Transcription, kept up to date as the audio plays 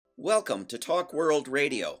Welcome to Talk World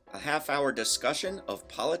Radio, a half-hour discussion of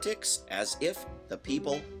politics as if the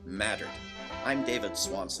people mattered. I'm David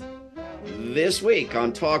Swanson. This week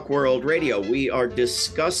on Talk World Radio, we are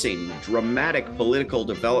discussing dramatic political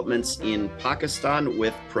developments in Pakistan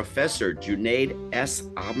with Professor Junaid S.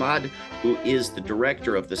 Ahmad, who is the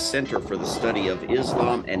director of the Center for the Study of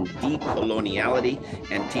Islam and Decoloniality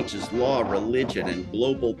and teaches law, religion, and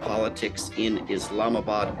global politics in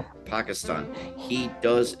Islamabad, Pakistan. He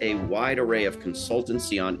does a wide array of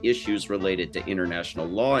consultancy on issues related to international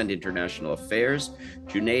law and international affairs.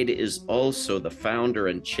 Junaid is also the founder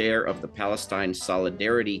and chair of the Palestine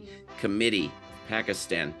Solidarity Committee,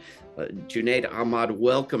 Pakistan. Junaid Ahmad,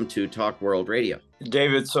 welcome to Talk World Radio.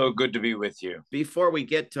 David, so good to be with you. Before we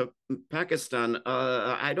get to Pakistan,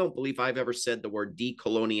 I don't believe I've ever said the word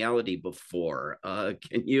decoloniality before.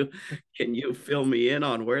 Can you fill me in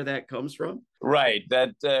on where that comes from? Right,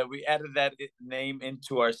 that we added that name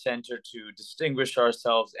into our center to distinguish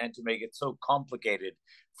ourselves and to make it so complicated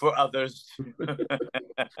for others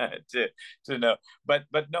to know. But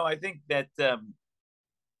no, I think that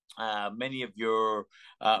many of your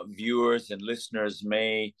viewers and listeners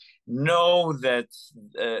may know that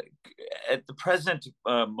at the present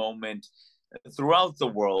moment, throughout the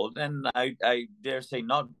world, and I dare say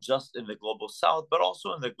not just in the global south, but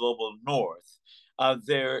also in the global north,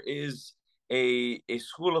 there is a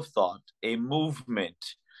school of thought, a movement,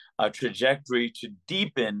 a trajectory to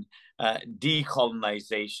deepen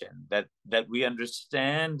decolonization, that we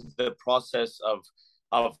understand the process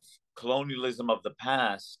of colonialism of the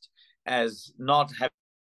past as not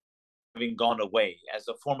having gone away, as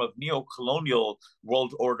a form of neo-colonial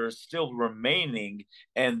world order still remaining,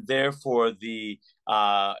 and therefore the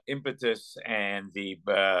impetus and the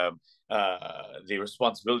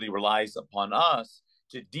responsibility relies upon us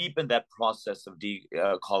to deepen that process of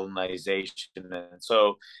decolonization. And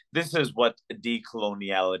so this is what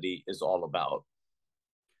decoloniality is all about.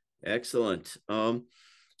 Excellent.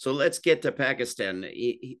 So let's get to Pakistan.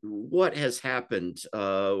 What has happened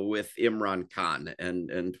with Imran Khan,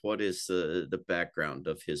 and what is the background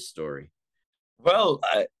of his story? Well,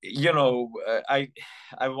 I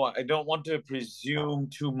don't want to presume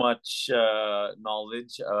too much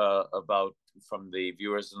knowledge about from the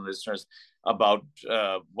viewers and listeners about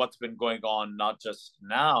what's been going on, not just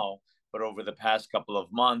now, but over the past couple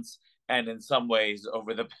of months, and in some ways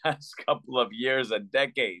over the past couple of years and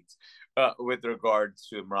decades. With regards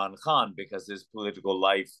to Imran Khan, because his political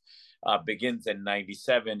life begins in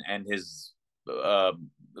 '97, and his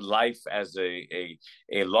life as a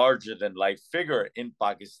larger than life figure in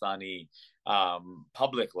Pakistani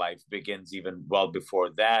public life begins even well before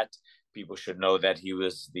that. People should know that he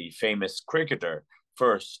was the famous cricketer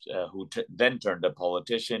first, who then turned a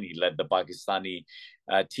politician. He led the Pakistani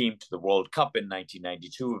team to the World Cup in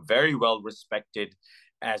 1992, very well respected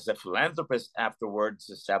as a philanthropist afterwards,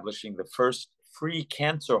 establishing the first free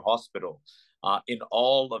cancer hospital in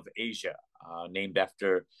all of Asia, named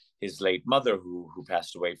after his late mother who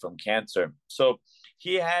passed away from cancer. So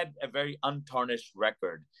he had a very untarnished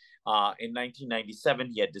record. In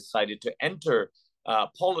 1997, he had decided to enter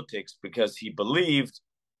politics because he believed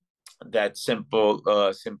that simple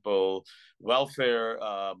welfare,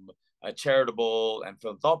 charitable and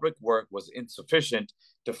philanthropic work was insufficient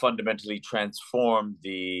to fundamentally transform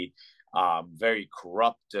the very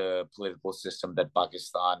corrupt political system that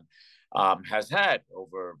Pakistan has had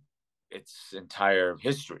over its entire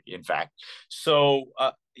history, in fact. So,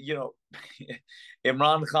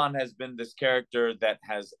 Imran Khan has been this character that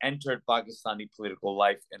has entered Pakistani political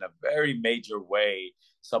life in a very major way.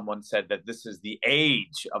 Someone said that this is the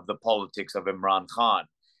age of the politics of Imran Khan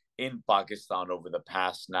in Pakistan over the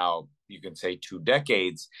past, now you can say, 2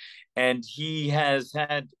 decades. And he has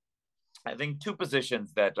had, I think, 2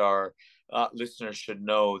 positions that our listeners should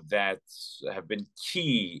know that have been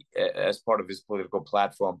key as part of his political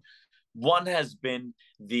platform. One has been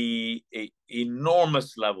the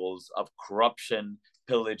enormous levels of corruption,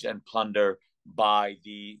 pillage, and plunder by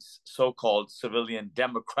the so-called civilian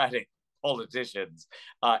democratic politicians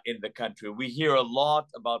in the country. We hear a lot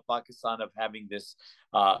about Pakistan of having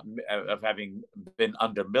been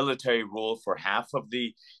under military rule for half of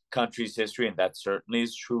the country's history, and that certainly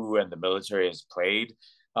is true. And the military has played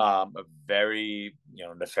a very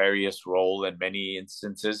nefarious role in many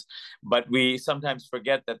instances. But we sometimes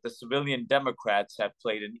forget that the civilian Democrats have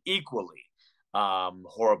played an equally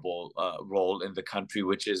horrible role in the country,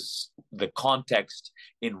 which is the context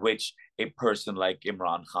in which a person like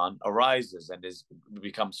Imran Khan arises and is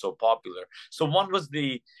becomes so popular. So one was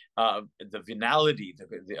the venality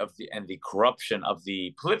of the corruption of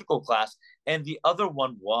the political class, and the other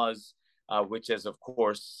one was which has, of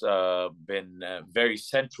course, been very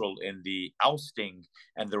central in the ousting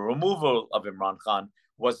and the removal of Imran Khan,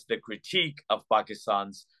 was the critique of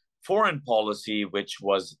Pakistan's foreign policy, which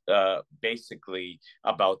was basically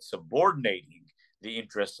about subordinating the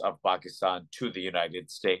interests of Pakistan to the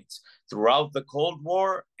United States throughout the Cold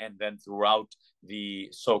War and then throughout the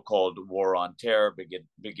so-called War on Terror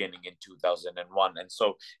beginning in 2001. And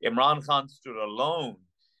so Imran Khan stood alone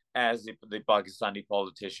as the Pakistani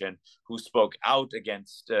politician who spoke out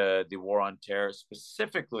against the War on Terror,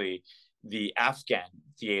 specifically the Afghan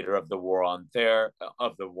theater of the War on Terror,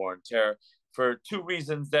 for two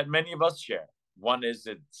reasons that many of us share. One is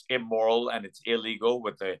it's immoral and it's illegal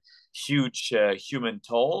with a huge human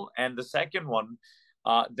toll. And the second one,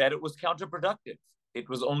 that it was counterproductive. It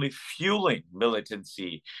was only fueling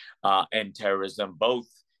militancy and terrorism, both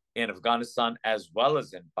in Afghanistan as well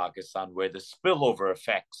as in Pakistan, where the spillover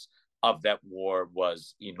effects of that war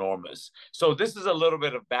was enormous. So this is a little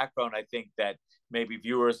bit of background, I think, that maybe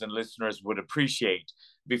viewers and listeners would appreciate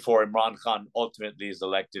before Imran Khan ultimately is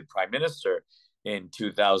elected prime minister in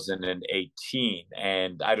 2018.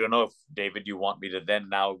 And I don't know if, David, you want me to then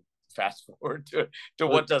now fast forward to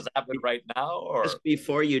what does happen right now? Or just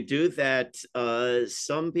before you do that,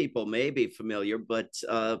 some people may be familiar, but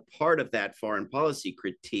part of that foreign policy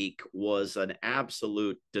critique was an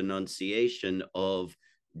absolute denunciation of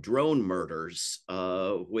drone murders,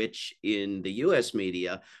 which in the US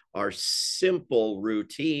media are simple,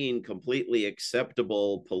 routine, completely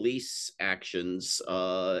acceptable police actions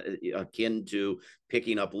akin to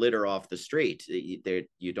picking up litter off the street.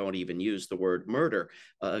 You don't even use the word murder.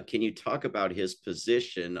 Can you talk about his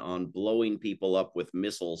position on blowing people up with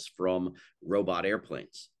missiles from robot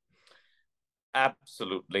airplanes?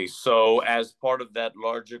 Absolutely. So, as part of that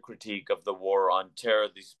larger critique of the war on terror,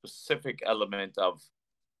 the specific element of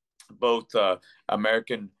both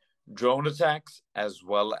American drone attacks as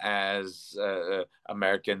well as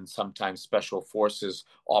American sometimes special forces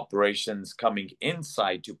operations coming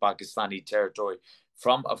inside to Pakistani territory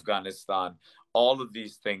from Afghanistan. All of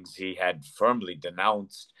these things he had firmly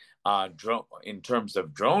denounced. In terms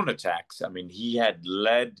of drone attacks, I mean, he had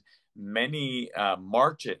led many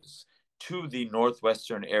marches to the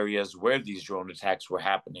northwestern areas where these drone attacks were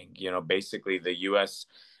happening. You know, basically the U.S.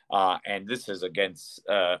 And this is against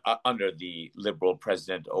under the liberal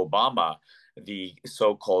President Obama, the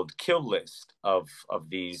so-called kill list of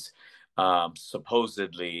these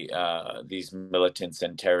supposedly these militants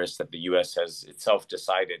and terrorists that the U.S. has itself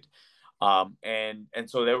decided, and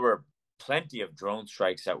so there were plenty of drone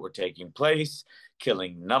strikes that were taking place,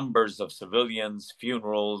 killing numbers of civilians,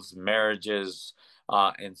 funerals, marriages,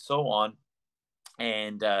 and so on.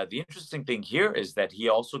 And the interesting thing here is that he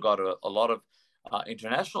also got a lot of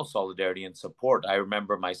international solidarity and support. I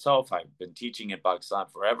remember myself, I've been teaching in Pakistan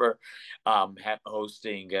forever,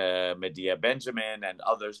 hosting Medea Benjamin and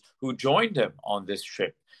others who joined him on this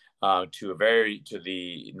trip to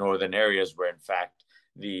the northern areas where, in fact,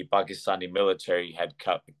 the Pakistani military had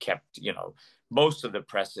kept, you know, most of the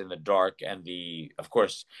press in the dark, and of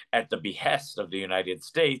course, at the behest of the United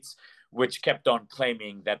States, which kept on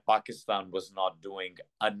claiming that Pakistan was not doing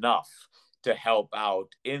enough to help out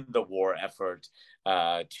in the war effort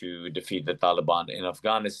to defeat the Taliban in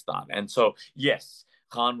Afghanistan. And so, yes,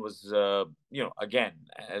 Khan was, again,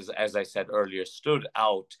 as I said earlier, stood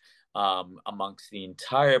out amongst the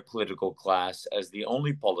entire political class as the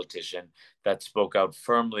only politician that spoke out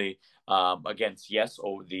firmly against, yes,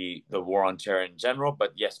 the war on terror in general,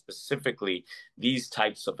 but yes, specifically these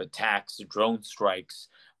types of attacks, drone strikes,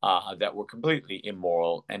 that were completely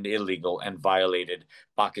immoral and illegal and violated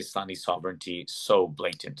Pakistani sovereignty so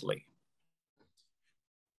blatantly.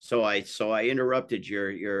 So I interrupted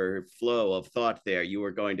your flow of thought there. You were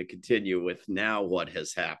going to continue with now what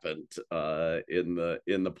has happened in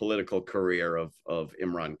the political career of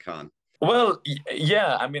Imran Khan. Well,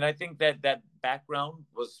 yeah, I mean, I think that background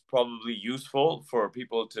was probably useful for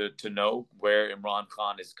people to know where Imran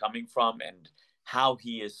Khan is coming from and how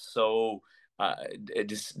he is so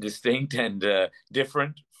distinct and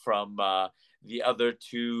different from the other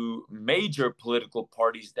two major political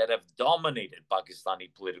parties that have dominated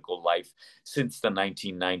Pakistani political life since the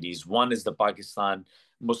 1990s. One is the Pakistan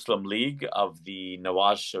Muslim League of the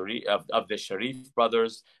Nawaz Sharif, of the Sharif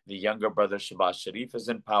brothers. The younger brother Shahbaz Sharif is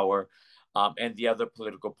in power. And the other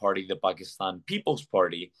political party, the Pakistan People's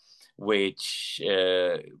Party, which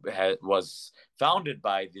was founded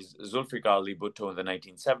by Zulfikar Ali Bhutto in the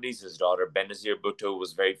 1970s. His daughter Benazir Bhutto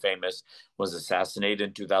was very famous, was assassinated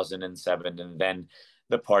in 2007, and then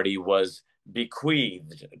the party was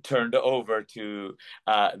bequeathed, turned over to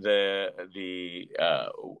the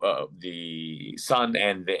son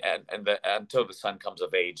and the until the son comes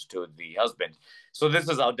of age to the husband. So this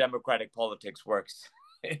is how democratic politics works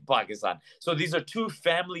in Pakistan. So these are two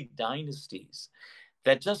family dynasties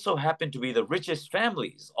that just so happen to be the richest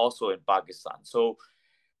families also in Pakistan. So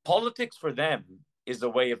politics for them is a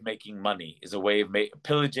way of making money, is a way of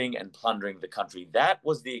pillaging and plundering the country. That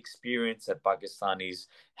was the experience that Pakistanis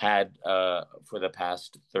had for the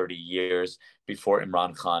past 30 years before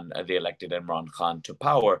Imran Khan, they elected Imran Khan to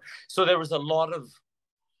power. So there was a lot of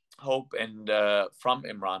hope and from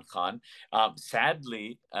Imran Khan.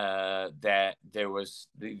 Sadly, that there was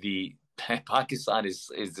the Pakistan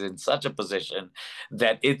is in such a position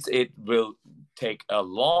that it will take a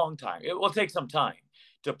long time. It will take some time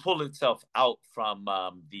to pull itself out from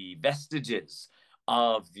the vestiges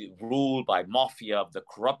of the rule by mafia, of the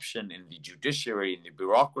corruption in the judiciary, in the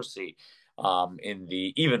bureaucracy, in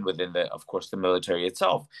the even within the, of course, the military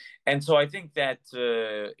itself. And so I think that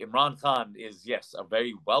Imran Khan is, yes, a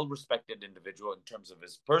very well-respected individual in terms of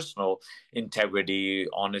his personal integrity,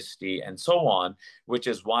 honesty, and so on, which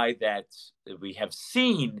is why that we have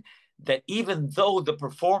seen that even though the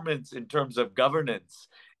performance in terms of governance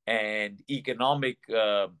and economic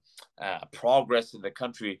progress in the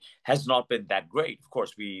country has not been that great. Of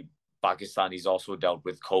course, we Pakistanis also dealt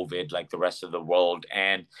with COVID like the rest of the world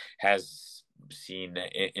and has seen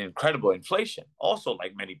incredible inflation, also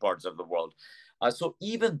like many parts of the world. So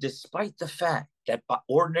even despite the fact that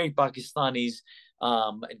ordinary Pakistanis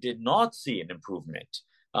did not see an improvement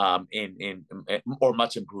in or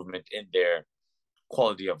much improvement in their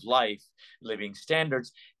quality of life, living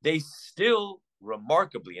standards, they still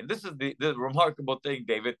remarkably, and this is the remarkable thing,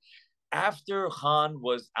 David, after Khan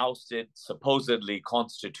was ousted, supposedly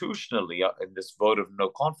constitutionally, in this vote of no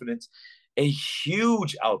confidence, a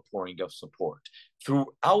huge outpouring of support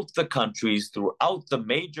throughout the countries, throughout the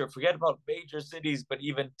major, forget about major cities, but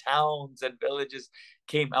even towns and villages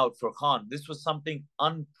came out for Khan. This was something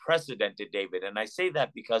unprecedented, David. And I say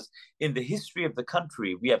that because in the history of the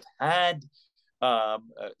country, we have had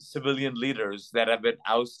civilian leaders that have been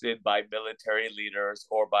ousted by military leaders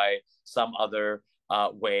or by some other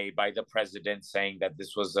way, by the president saying that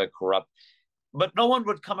this was a corrupt. But no one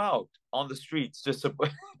would come out on the streets to support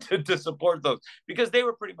to support those because they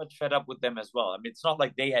were pretty much fed up with them as well. I mean, it's not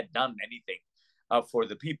like they had done anything for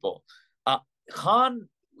the people. Khan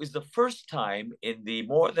is the first time in the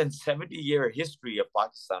more than 70-year history of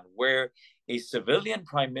Pakistan where a civilian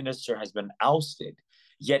prime minister has been ousted,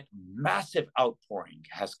 yet massive outpouring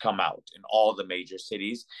has come out in all the major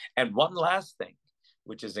cities. And one last thing,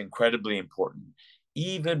 which is incredibly important,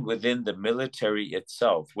 even within the military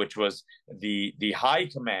itself, which was the high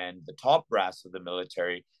command, the top brass of the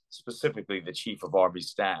military, specifically the chief of army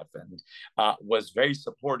staff, and was very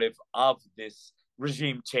supportive of this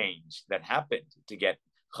regime change that happened to get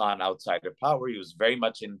Khan outside of power. He was very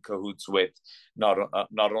much in cahoots with not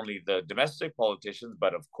only the domestic politicians,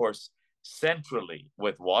 but of course centrally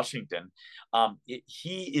with Washington.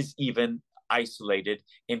 He is even isolated.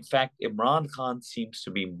 In fact, Imran Khan seems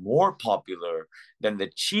to be more popular than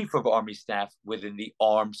the chief of army staff within the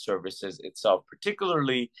armed services itself,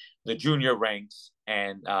 particularly the junior ranks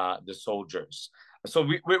and the soldiers. So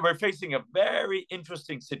we're facing a very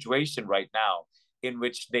interesting situation right now in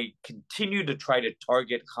which they continue to try to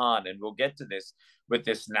target Khan, and we'll get to this with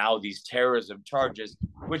this now, these terrorism charges,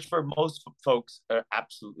 which for most folks are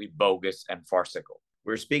absolutely bogus and farcical.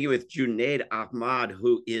 We're speaking with Junaid Ahmad,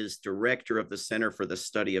 who is director of the Center for the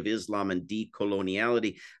Study of Islam and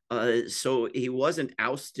Decoloniality. So he wasn't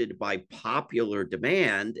ousted by popular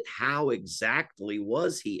demand. How exactly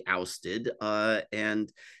was he ousted?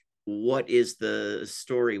 And what is the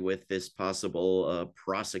story with this possible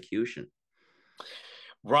prosecution?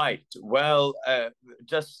 Right. Well,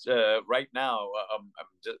 just right now,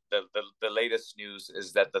 the latest news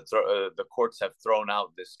is that the courts have thrown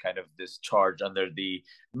out this charge under the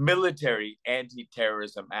Military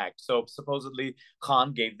Anti-Terrorism Act. So supposedly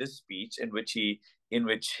Khan gave this speech in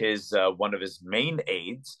which his one of his main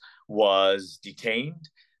aides was detained,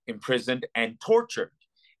 imprisoned, and tortured.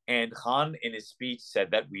 And Khan, in his speech,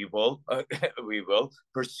 said that we will we will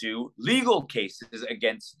pursue legal cases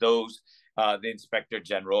against those the inspector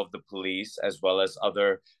general of the police, as well as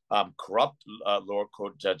other corrupt lower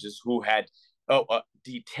court judges who had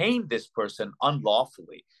detained this person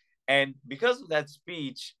unlawfully. And because of that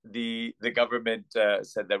speech, the government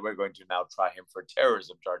said that we're going to now try him for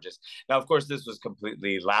terrorism charges. Now, of course, this was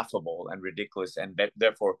completely laughable and ridiculous, and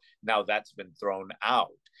therefore now that's been thrown out.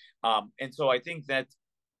 And so I think that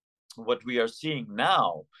what we are seeing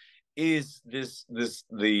now is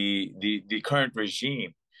the current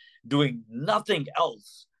regime doing nothing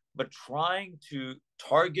else but trying to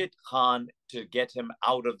target Khan to get him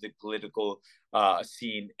out of the political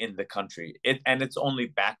scene in the country. And it's only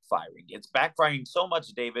backfiring. It's backfiring so much,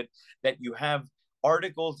 David, that you have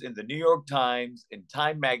articles in the New York Times, in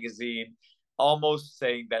Time Magazine, almost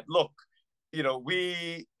saying that, look,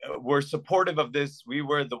 we were supportive of this. We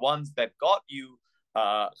were the ones that got you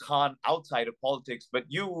Khan outside of politics, but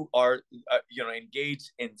you are, engaged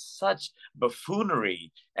in such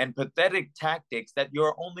buffoonery and pathetic tactics that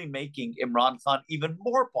you're only making Imran Khan even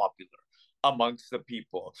more popular amongst the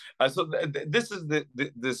people. This is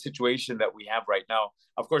the situation that we have right now.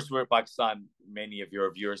 Of course, where Pakistan, many of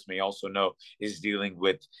your viewers may also know, is dealing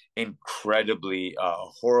with incredibly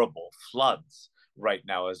horrible floods right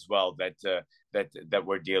now as well that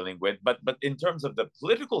we're dealing with. But in terms of the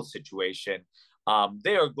political situation,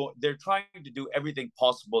 they're trying to do everything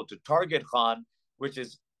possible to target Khan, which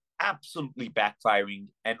is absolutely backfiring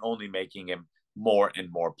and only making him more and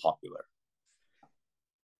more popular.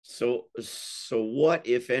 So what,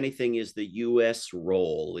 if anything, is the U.S.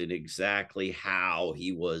 role in exactly how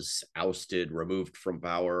he was ousted, removed from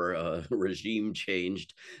power, regime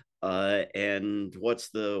changed, and what's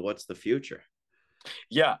the future?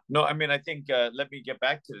 Yeah, no, I mean, I think let me get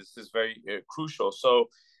back to this. This is very crucial. So,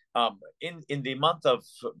 in the month of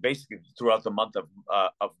basically throughout the month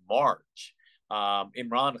of March,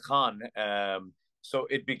 Imran Khan. So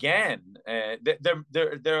it began.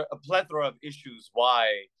 There are a plethora of issues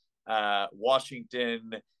why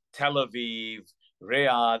Washington, Tel Aviv,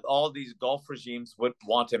 Riyadh, all these Gulf regimes would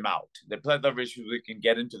want him out. The plethora of issues, we can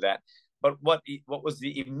get into that. But what was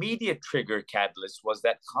the immediate trigger catalyst was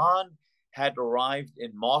that Khan had arrived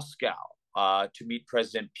in Moscow to meet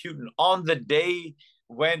President Putin on the day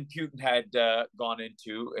when Putin had gone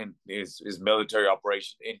into his military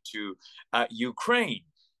operation into Ukraine.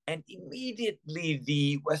 And immediately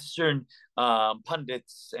the Western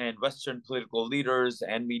pundits and Western political leaders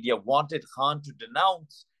and media wanted Khan to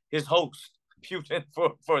denounce his host, Putin,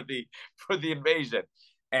 for the invasion,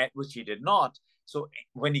 which he did not. So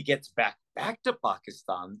when he gets back to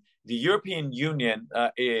Pakistan, the European Union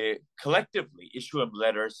collectively issue a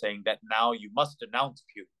letter saying that now you must denounce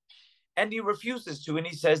Putin. And he refuses to, and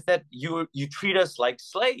he says that you treat us like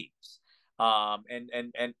slaves.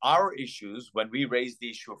 And our issues, when we raise the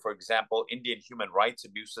issue, for example, Indian human rights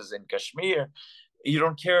abuses in Kashmir, you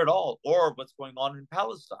don't care at all, or what's going on in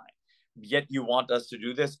Palestine. Yet you want us to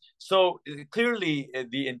do this. So clearly,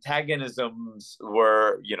 the antagonisms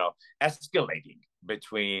were, escalating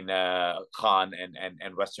between Khan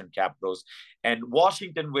and Western capitals, and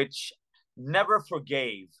Washington, which never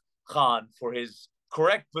forgave Khan for his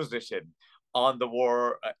correct position on the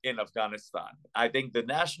war in Afghanistan. I think the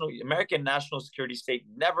American national security state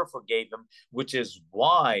never forgave him, which is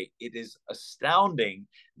why it is astounding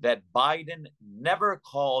that Biden never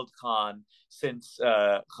called Khan since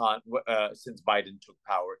Biden took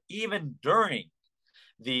power, even during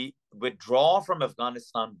the withdrawal from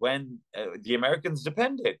Afghanistan, when the Americans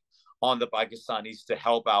depended on the Pakistanis to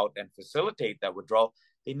help out and facilitate that withdrawal.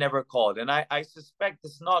 They never called, and I suspect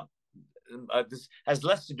it's not. This has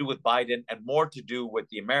less to do with Biden and more to do with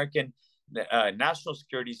the American national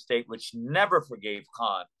security state, which never forgave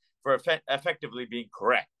Khan for effectively being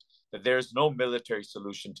correct that there's no military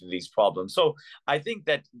solution to these problems. So I think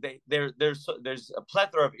that there's a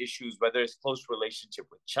plethora of issues, whether it's close relationship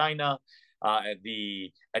with China,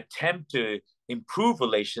 the attempt to improve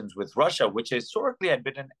relations with Russia, which historically had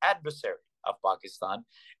been an adversary of Pakistan,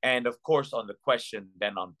 and of course on the question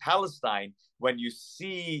then on Palestine, when you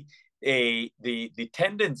see the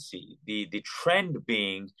tendency, the trend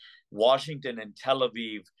being Washington and Tel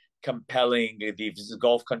Aviv compelling these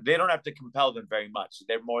Gulf countries. They don't have to compel them very much.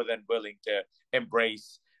 They're more than willing to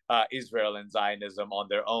embrace Israel and Zionism on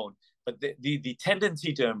their own. But the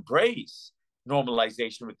tendency to embrace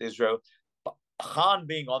normalization with Israel, Khan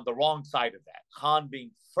being on the wrong side of that, Khan being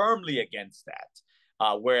firmly against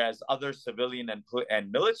that, whereas other civilian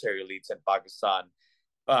and military elites in Pakistan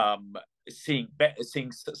seeing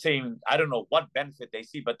I don't know what benefit they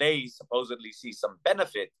see, but they supposedly see some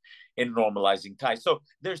benefit in normalizing ties. So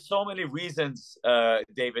there's so many reasons,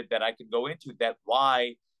 David, that I could go into that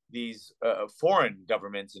why these foreign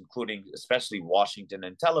governments, including especially Washington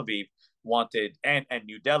and Tel Aviv, wanted and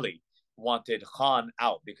New Delhi wanted Khan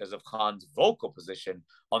out because of Khan's vocal position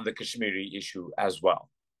on the Kashmiri issue as well.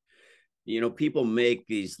 People make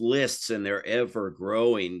these lists and they're ever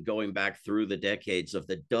growing, going back through the decades of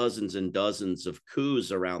the dozens and dozens of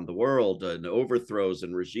coups around the world and overthrows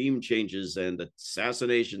and regime changes and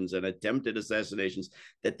assassinations and attempted assassinations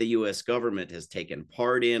that the US government has taken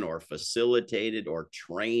part in or facilitated or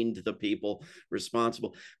trained the people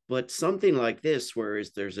responsible. But something like this,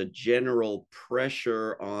 whereas there's a general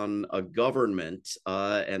pressure on a government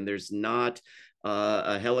and there's not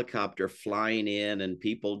a helicopter flying in and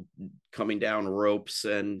people coming down ropes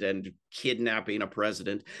and kidnapping a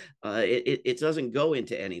president. It doesn't go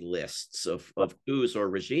into any lists of coups or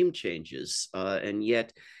regime changes. And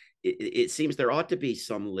yet it seems there ought to be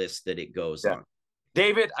some list that it goes on.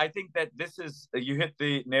 David, I think that this is, you hit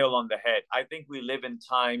the nail on the head. I think we live in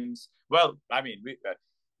times, well, I mean,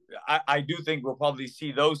 I do think we'll probably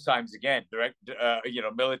see those times again, direct,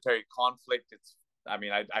 military conflict.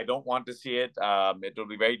 I don't want to see it. It will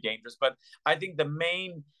be very dangerous. But I think the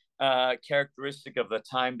main characteristic of the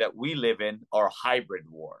time that we live in are hybrid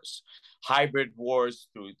wars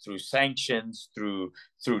through sanctions, through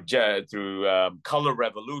color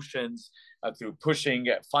revolutions, through pushing,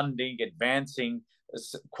 funding, advancing,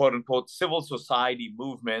 quote unquote, civil society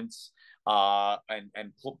movements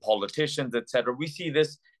and politicians, etc. We see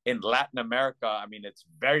this in Latin America. I mean, it's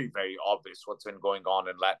very, very obvious what's been going on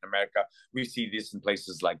in Latin America. We see this in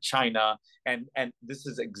places like China, and this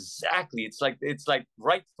is exactly, it's like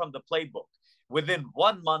right from the playbook. Within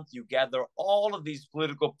 1 month, you gather all of these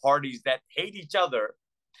political parties that hate each other,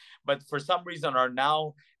 but for some reason are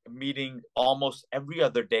now meeting almost every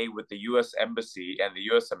other day with the U.S. embassy and the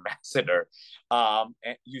U.S. ambassador. And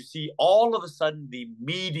you see all of a sudden the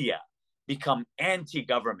media become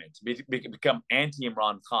anti-government, become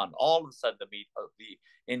anti-Imran Khan. All of a sudden, the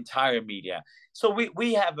entire media. So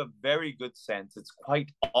we have a very good sense. It's quite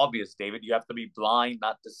obvious, David. You have to be blind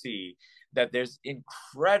not to see that there's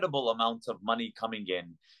incredible amounts of money coming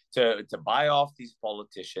in to buy off these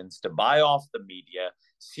politicians, to buy off the media,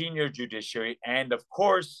 senior judiciary, and of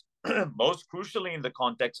course, most crucially in the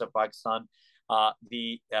context of Pakistan,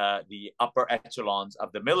 the upper echelons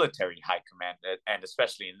of the military high command, and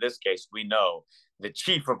especially in this case, we know the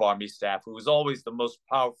chief of army staff, who is always the most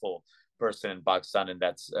powerful person in Pakistan, and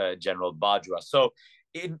that's General Bajwa. So,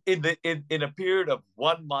 in a period of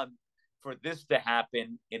 1 month, for this to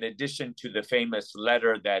happen, in addition to the famous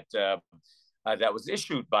letter that was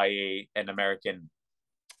issued by an American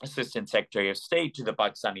Assistant Secretary of State to the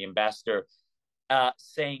Pakistani ambassador,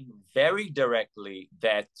 saying very directly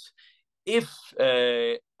that if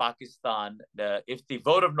Pakistan, if the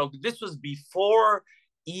vote of no, this was before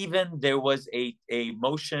even there was a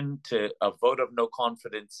motion to a vote of no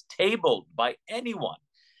confidence tabled by anyone.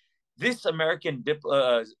 This American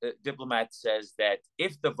diplomat says that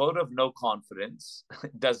if the vote of no confidence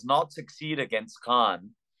does not succeed against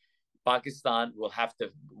Khan, Pakistan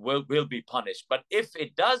will be punished. But if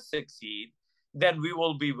it does succeed, then we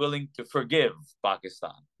will be willing to forgive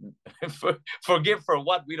Pakistan. Forgive for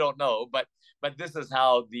what, we don't know, but this is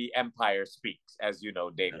how the empire speaks, as you know,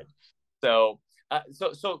 David. So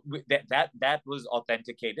that was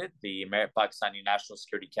authenticated. The Pakistani National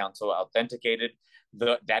Security Council authenticated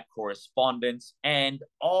that correspondence and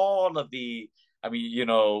all of the,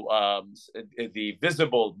 the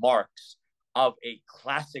visible marks of a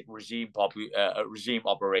classic regime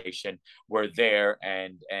operation were there,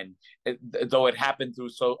 and though it happened through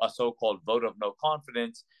a so-called vote of no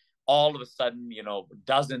confidence, all of a sudden,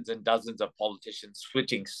 dozens and dozens of politicians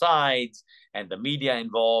switching sides, and the media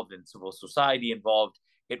involved and civil society involved.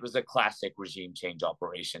 It was a classic regime change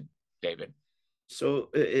operation, David. So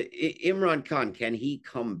Imran Khan, can he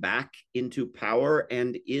come back into power?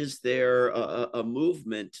 And is there a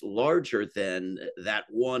movement larger than that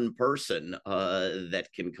one person that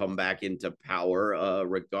can come back into power,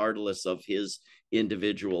 regardless of his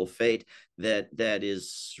individual fate, that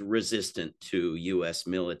is resistant to U.S.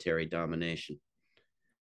 military domination?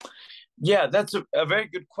 Yeah, that's a very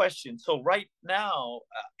good question. So right now,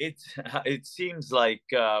 it seems like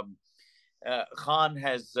Khan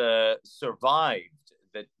has survived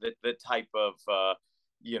the type of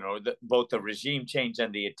both the regime change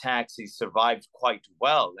and the attacks. He survived quite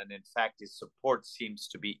well, and in fact, his support seems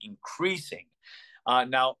to be increasing.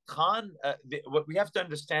 Now, Khan, what we have to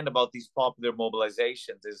understand about these popular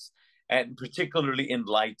mobilizations is, and particularly in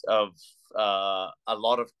light of a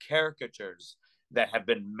lot of caricatures that have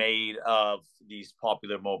been made of these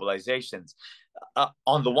popular mobilizations.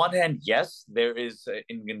 On the one hand, yes, there is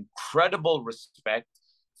an incredible respect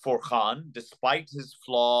for Khan, despite his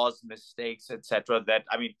flaws, mistakes, etc. That,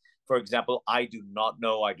 for example, I do not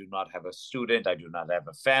have a student, I do not have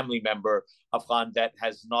a family member of Khan that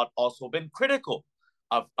has not also been critical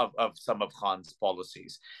of some of Khan's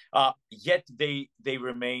policies. Yet they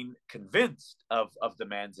remain convinced of the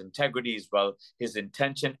man's integrity as well, his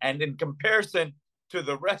intention, and in comparison to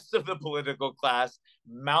the rest of the political class,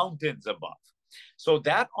 mountains above. So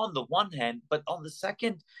that on the one hand, but on the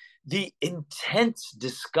second, the intense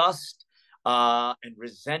disgust and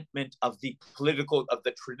resentment of the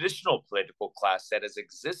traditional political class that has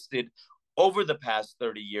existed over the past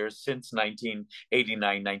 30 years since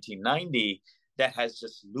 1989, 1990, that has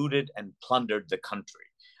just looted and plundered the country.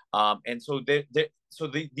 And so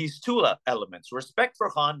these two elements, respect for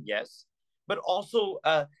Khan, yes, but also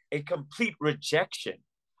a complete rejection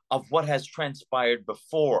of what has transpired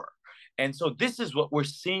before. And so this is what we're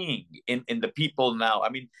seeing in the people now. I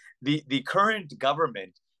mean, the current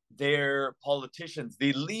government, their politicians,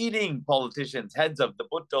 the leading politicians, heads of the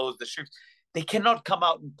Bhuttos, the Sheikhs, they cannot come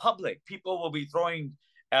out in public. People will be throwing,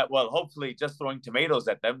 hopefully just throwing tomatoes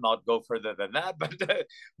at them, not go further than that. But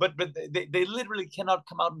they literally cannot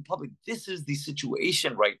come out in public. This is the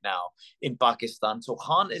situation right now in Pakistan. So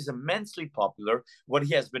Khan is immensely popular. What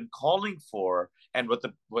he has been calling for, and what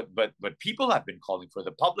people have been calling for,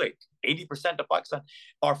 the public, 80% of Pakistan,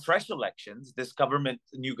 are fresh elections. This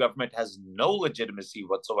new government has no legitimacy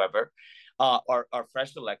whatsoever. Are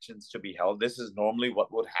fresh elections to be held. This is normally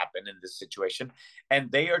what would happen in this situation.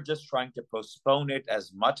 And they are just trying to postpone it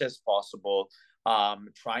as much as possible,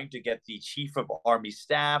 trying to get the chief of army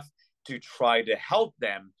staff to try to help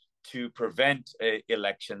them to prevent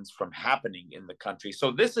elections from happening in the country. So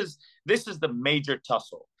this is the major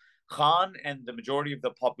tussle. Khan and the majority of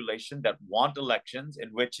the population that want elections in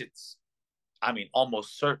which it's,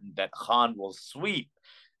 almost certain that Khan will sweep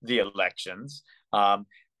the elections,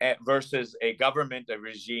 versus a government, a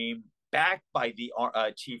regime backed by the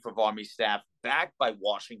chief of army staff, backed by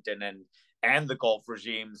Washington and the Gulf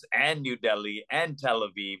regimes and New Delhi and Tel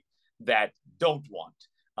Aviv that don't want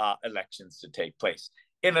elections to take place.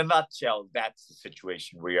 In a nutshell, that's the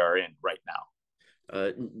situation we are in right now.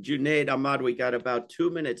 Junaid, Ahmad, we got about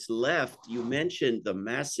 2 minutes left. You mentioned the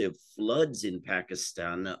massive floods in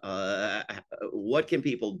Pakistan. What can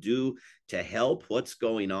people do to help? What's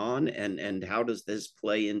going on? And how does this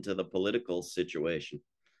play into the political situation?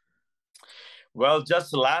 Well,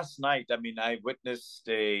 just last night, I witnessed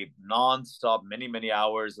a nonstop, many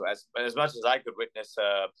hours, as much as I could witness.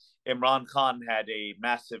 Imran Khan had a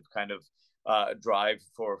massive kind of drive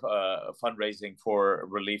for fundraising for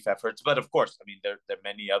relief efforts. But of course, there are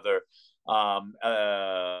many other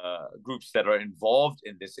groups that are involved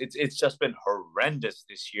in this. It's just been horrendous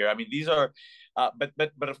this year. These are,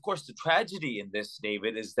 but of course, the tragedy in this,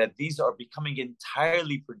 David, is that these are becoming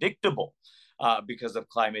entirely predictable because of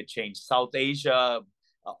climate change. South Asia,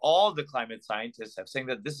 all the climate scientists have saying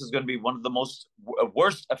that this is going to be one of the most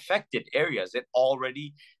worst affected areas. It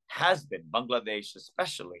already has been, Bangladesh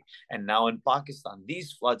especially, and now in Pakistan.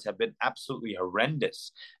 These floods have been absolutely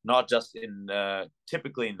horrendous, not just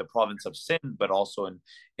typically in the province of Sindh, but also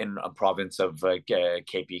in a province of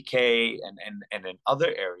KPK and in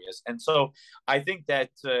other areas. And so I think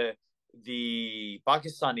that the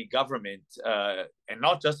Pakistani government, and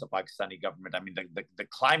not just the Pakistani government, the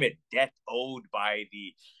climate debt owed by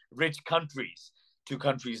the rich countries to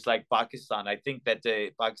countries like Pakistan, I think that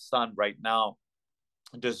Pakistan right now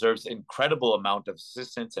deserves incredible amount of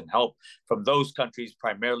assistance and help from those countries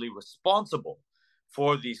primarily responsible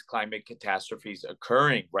for these climate catastrophes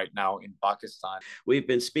occurring right now in Pakistan. We've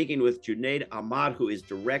been speaking with Junaid Ahmad, who is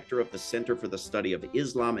director of the Center for the Study of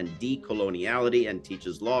Islam and Decoloniality and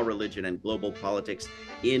teaches law, religion, and global politics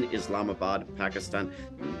in Islamabad, Pakistan.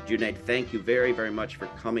 Junaid, thank you very, very much for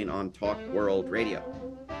coming on Talk World Radio.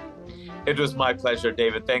 It was my pleasure,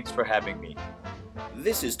 David. Thanks for having me.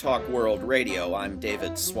 This is Talk World Radio. I'm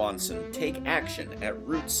David Swanson. Take action at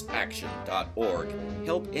rootsaction.org.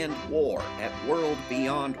 Help end war at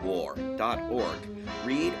worldbeyondwar.org.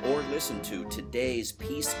 Read or listen to today's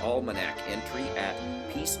Peace Almanac entry at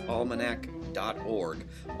peacealmanac.org.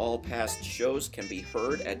 All past shows can be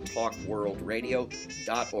heard at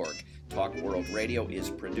talkworldradio.org. Talk World Radio is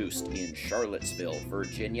produced in Charlottesville,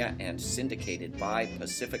 Virginia, and syndicated by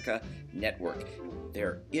Pacifica Network.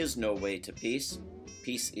 There is no way to peace.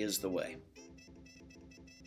 Peace is the way.